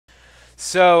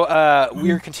So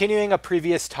we are continuing a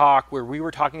previous talk where we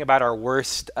were talking about our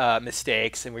worst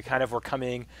mistakes, and we kind of were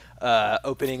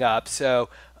opening up. So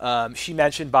she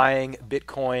mentioned buying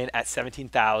Bitcoin at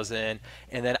 17,000,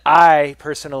 and then I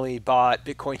personally bought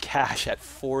Bitcoin Cash at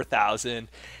 4,000.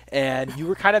 And you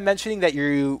were kind of mentioning that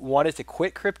you wanted to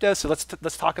quit crypto. So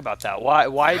let's talk about that.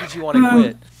 Why did you want to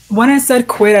quit? When I said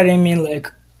quit, I didn't mean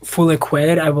like fully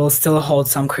quit. I will still hold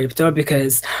some crypto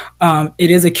because it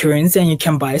is a currency and you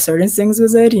can buy certain things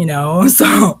with it, you know.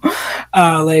 So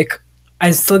like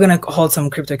I'm still gonna hold some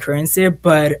cryptocurrency,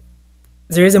 but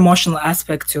there is emotional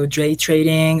aspect to day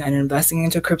trading and investing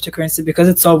into cryptocurrency because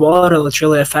it's so volatile. It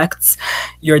really affects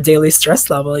your daily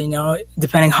stress level, you know,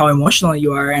 depending how emotional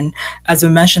you are. And as we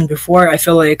mentioned before, I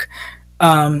feel like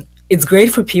it's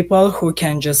great for people who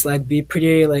can just like be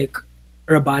pretty like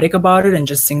robotic about it and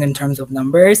just think in terms of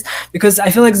numbers, because I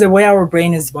feel like the way our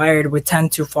brain is wired, we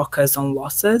tend to focus on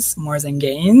losses more than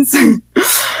gains.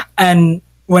 And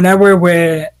whenever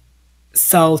we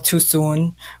sell too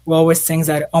soon, we always think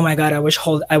that, oh my god, I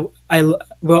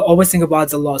will always think about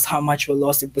the loss, how much we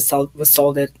lost if we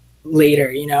sold it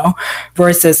later, you know,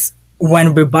 versus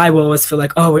when we buy, we always feel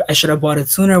like, oh, I should have bought it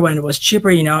sooner when it was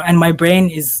cheaper, you know. And my brain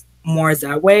is more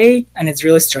that way, and it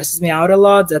really stresses me out a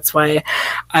lot. That's why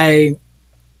I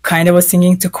kind of was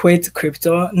thinking to quit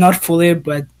crypto, not fully,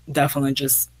 but definitely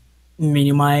just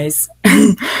minimize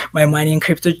my money in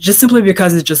crypto, just simply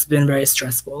because it's just been very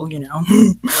stressful, you know.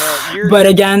 But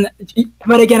again,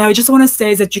 I just want to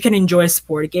say that you can enjoy a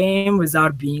sport game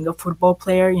without being a football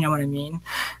player, you know what I mean?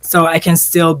 So I can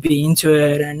still be into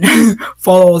it and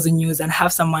follow all the news and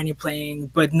have some money playing,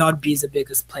 but not be the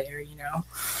biggest player, you know.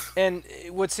 And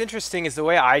what's interesting is the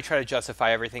way I try to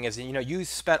justify everything is, you know, you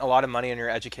spent a lot of money on your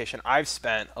education. I've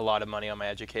spent a lot of money on my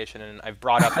education, and I've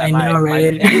brought up that I know,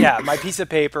 right? my piece of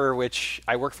paper, which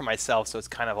I work for myself, so it's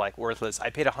kind of like worthless. I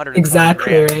paid 120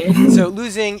 Exactly, grand. right? So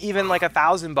losing even like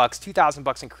 $1,000,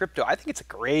 $2,000 in crypto, I think it's a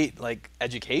great like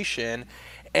education.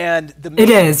 And It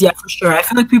is, yeah, for sure. I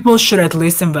feel like people should at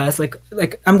least invest.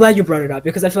 Like I'm glad you brought it up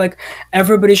because I feel like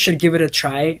everybody should give it a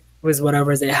try with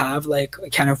whatever they have, like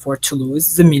can afford to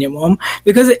lose the minimum,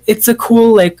 because it's a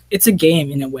cool, like it's a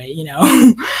game in a way, you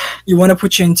know. You want to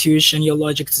put your intuition, your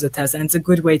logic to the test, and it's a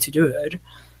good way to do it.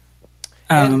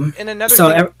 And another So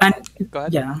thing, and go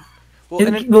ahead. yeah, Well,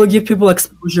 it will give people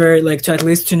exposure, like to at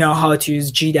least to know how to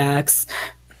use GDAX,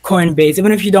 Coinbase,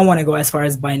 even if you don't want to go as far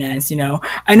as Binance, you know.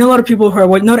 I know a lot of people who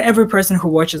are, not every person who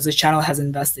watches this channel has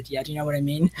invested yet, you know what I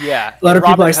mean? Yeah. A lot of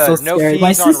people are Robinhood, still scared.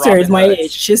 My sister is my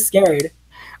age, she's scared.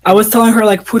 I was telling her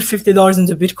like put $50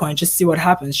 into Bitcoin, just see what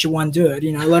happens. She won't do it.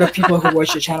 You know, a lot of people who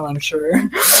watch the channel, I'm sure.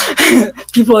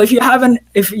 People, if you haven't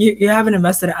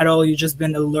invested at all, you've just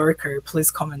been a lurker,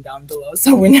 please comment down below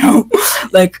so we know.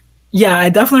 Like, yeah, I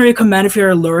definitely recommend if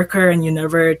you're a lurker and you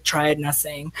never tried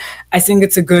nothing. I think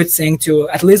it's a good thing to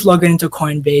at least log into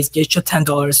Coinbase, get your $10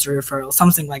 to referral,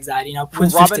 something like that. You know, put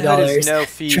Robinhood $50, is no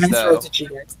fees transfer though. it to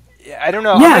GDX. I don't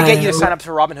know. Yeah, I'm gonna get you to sign up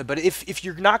to Robinhood, but if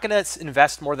you're not gonna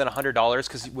invest more than $100,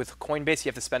 because with Coinbase you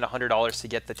have to spend $100 to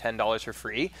get the $10 for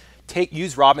free,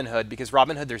 use Robinhood, because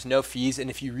Robinhood there's no fees, and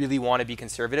if you really want to be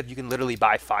conservative, you can literally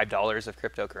buy $5 of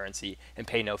cryptocurrency and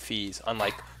pay no fees.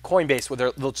 Unlike Coinbase,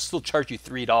 where they'll still charge you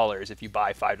 $3 if you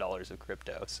buy $5 of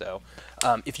crypto. So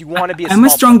if you want to be, I'm a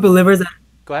strong believer that.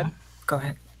 Go ahead. Go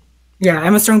ahead. Yeah,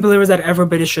 I'm a strong believer that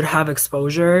everybody should have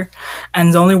exposure,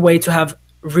 and the only way to have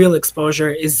real exposure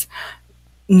is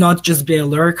not just be a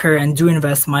lurker and do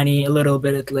invest money a little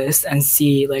bit at least and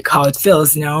see like how it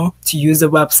feels, you know, to use the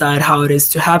website, how it is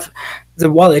to have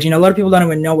the wallet. You know, a lot of people don't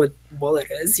even know what wallet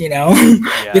is, you know.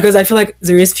 Yeah. Because I feel like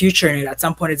there is future in it. At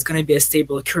some point it's going to be a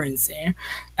stable currency,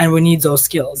 and we need those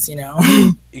skills, you know.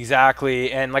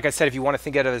 Exactly. And like I said, if you want to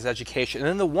think of it as education, and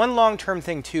then the one long-term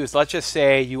thing too is, let's just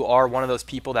say you are one of those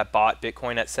people that bought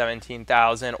Bitcoin at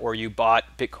 17,000 or you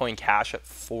bought Bitcoin Cash at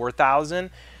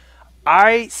 4,000.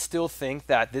 I still think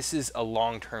that this is a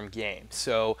long-term game.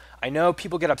 So I know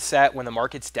people get upset when the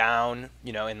market's down,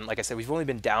 you know, and like I said, we've only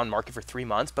been down market for 3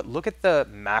 months, but look at the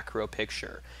macro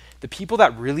picture. The people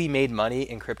that really made money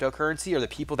in cryptocurrency are the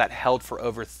people that held for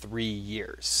over 3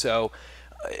 years. So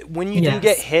when you do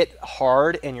get hit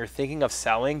hard and you're thinking of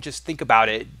selling, just think about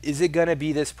it. Is it going to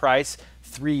be this price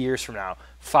 3 years from now,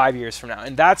 5 years from now?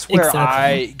 And that's where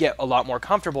I get a lot more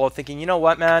comfortable thinking, you know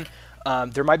what, man?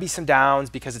 There might be some downs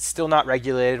because it's still not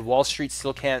regulated. Wall Street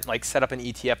still can't like set up an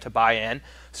ETF to buy in.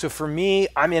 So for me,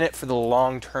 I'm in it for the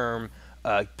long-term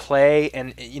play.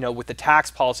 And you know, with the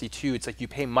tax policy too, it's like you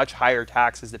pay much higher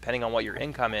taxes depending on what your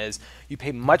income is. You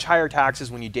pay much higher taxes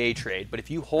when you day trade. But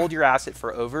if you hold your asset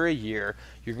for over a year,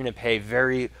 you're going to pay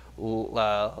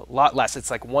lot less. It's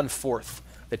like 1/4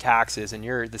 the taxes, and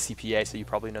you're the CPA, so you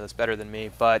probably know this better than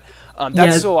me. But Yeah.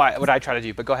 that's what I try to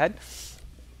do. But go ahead.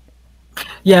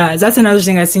 Yeah, that's another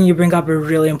thing. I think you bring up a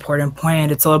really important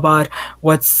point. It's all about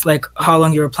what's like how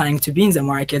long you're planning to be in the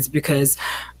markets, because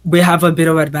we have a bit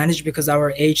of advantage because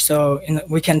our age, so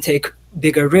we can take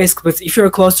bigger risk. But if you're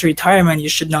close to retirement, you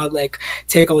should not like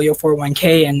take all your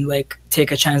 401k and like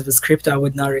take a chance with crypto. I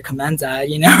would not recommend that,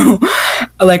 you know.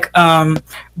 Like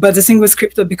but the thing with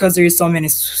crypto, because there is so many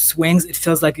swings, it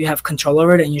feels like you have control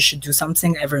over it and you should do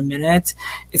something every minute.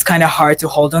 It's kind of hard to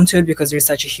hold on to it because there's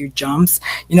such a huge jumps,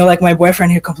 you know. Like my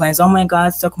boyfriend, he complains, oh my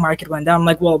god, stock market went down. I'm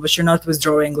like, well, but you're not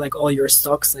withdrawing like all your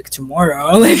stocks like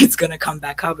tomorrow. Like it's gonna come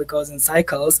back up, it goes in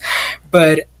cycles,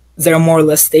 but they're more or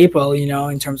less stable, you know,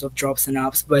 in terms of drops and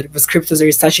ups. But with cryptos, there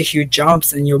is such a huge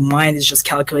jumps, and your mind is just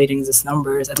calculating these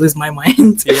numbers. At least my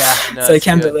mind. Yeah, no, so it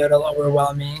can good. be a little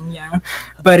overwhelming. Yeah,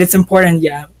 but it's important.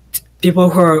 Yeah, people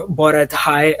who are bought at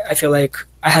high, I feel like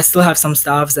still have some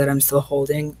stuff that I'm still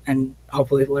holding, and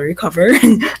hopefully it will recover,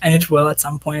 and it will at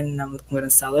some point, and I'm going to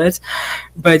sell it.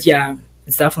 But yeah,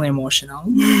 it's definitely emotional.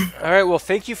 All right, well,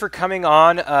 thank you for coming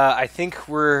on. I think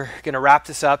we're going to wrap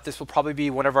this up. This will probably be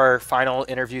one of our final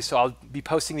interviews, so I'll be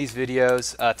posting these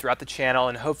videos throughout the channel,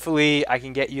 and hopefully I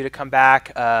can get you to come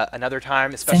back another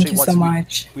time, especially Thank you once so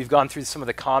much. we've gone through some of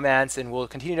the comments, and we'll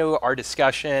continue our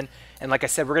discussion. And like I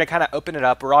said, we're going to kind of open it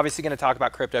up. We're obviously going to talk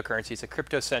about cryptocurrency. It's a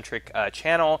crypto-centric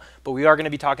channel, but we are going to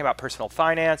be talking about personal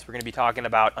finance. We're going to be talking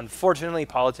about, unfortunately,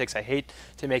 politics. I hate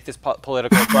to make this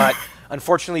political, but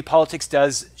unfortunately, politics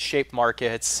does shape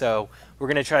markets. So we're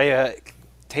going to try to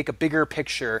take a bigger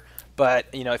picture.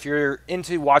 But you know, if you're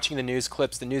into watching the news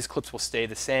clips will stay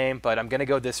the same. But I'm going to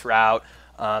go this route.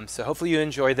 So hopefully you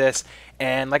enjoy this.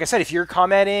 And like I said, if you're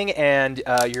commenting and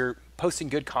you're posting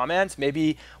good comments,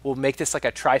 maybe we'll make this like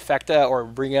a trifecta, or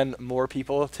bring in more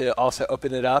people to also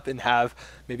open it up and have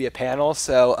maybe a panel.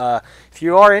 So if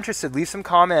you are interested, leave some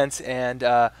comments, and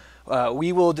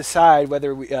we will decide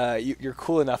whether you're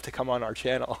cool enough to come on our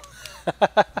channel.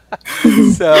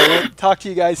 So we'll talk to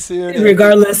you guys soon.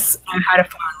 Regardless, I had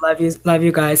fun. Love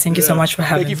you guys. Thank you so much for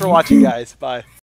having me. Thank you for watching, guys. Bye.